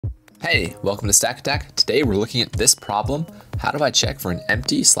Hey, welcome to Stack Attack. Today we're looking at this problem. How do I check for an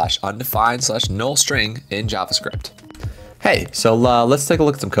empty / undefined / null string in JavaScript? Hey, so let's take a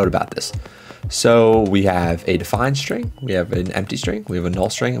look at some code about this. So we have a defined string, we have an empty string, we have a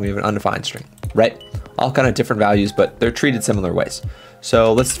null string, and we have an undefined string, right? All kind of different values, but they're treated similar ways.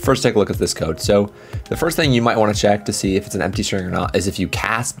 So let's first take a look at this code. So the first thing you might want to check to see if it's an empty string or not is if you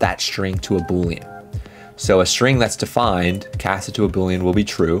cast that string to a Boolean. So a string that's defined, casted to a Boolean will be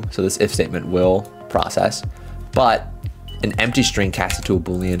true. So this if statement will process, but an empty string casted to a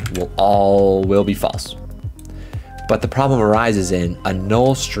Boolean will be false. But the problem arises in a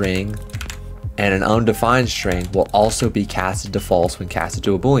null string and an undefined string will also be casted to false when casted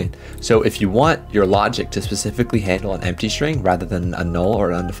to a Boolean. So if you want your logic to specifically handle an empty string rather than a null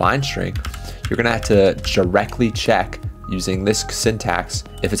or an undefined string, you're gonna have to directly check using this syntax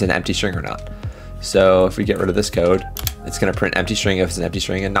if it's an empty string or not. So if we get rid of this code, it's gonna print empty string if it's an empty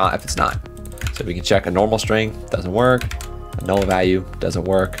string and not if it's not. So we can check a normal string, doesn't work, a null value, doesn't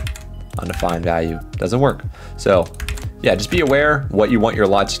work, undefined value, doesn't work. So yeah, just be aware what you want your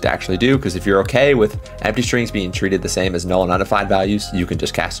logic to actually do, because if you're okay with empty strings being treated the same as null and undefined values, you can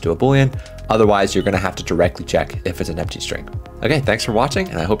just cast it to a Boolean. Otherwise, you're gonna have to directly check if it's an empty string. Okay, thanks for watching,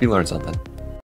 and I hope you learned something.